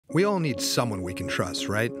We all need someone we can trust,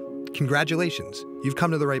 right? Congratulations, you've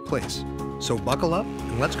come to the right place. So buckle up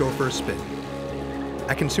and let's go for a spin.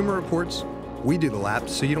 At Consumer Reports, we do the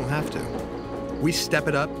laps so you don't have to. We step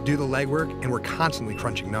it up, do the legwork, and we're constantly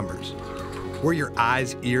crunching numbers. We're your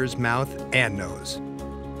eyes, ears, mouth, and nose.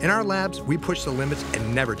 In our labs, we push the limits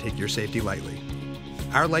and never take your safety lightly.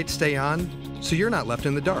 Our lights stay on, so you're not left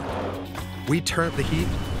in the dark. We turn up the heat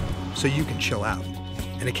so you can chill out.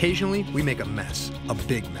 And occasionally, we make a mess, a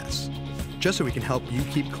big mess, just so we can help you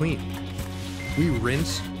keep clean. We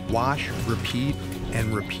rinse, wash, repeat,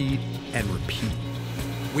 and repeat, and repeat.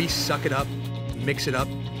 We suck it up, mix it up,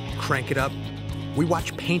 crank it up. We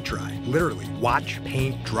watch paint dry, literally, watch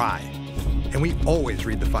paint dry. And we always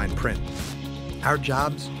read the fine print. Our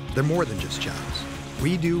jobs, they're more than just jobs.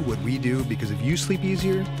 We do what we do because if you sleep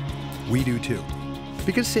easier, we do too.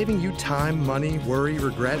 Because saving you time, money, worry,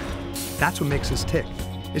 regret, that's what makes us tick.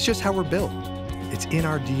 It's just how we're built. It's in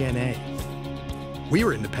our DNA. We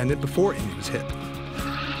were independent before Indy was hip.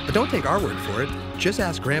 But don't take our word for it. Just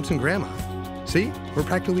ask Gramps and Grandma. See, we're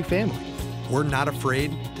practically family. We're not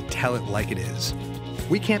afraid to tell it like it is.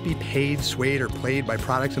 We can't be paid, swayed, or played by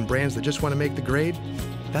products and brands that just want to make the grade.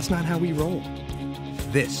 That's not how we roll.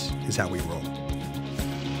 This is how we roll.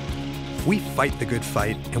 We fight the good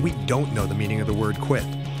fight, and we don't know the meaning of the word quit.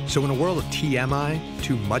 So in a world of TMI,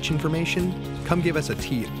 too much information, come give us a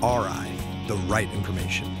TRI, the right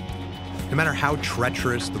information. No matter how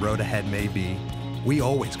treacherous the road ahead may be, we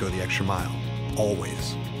always go the extra mile,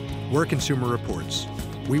 always. We're Consumer Reports.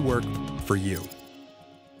 We work for you.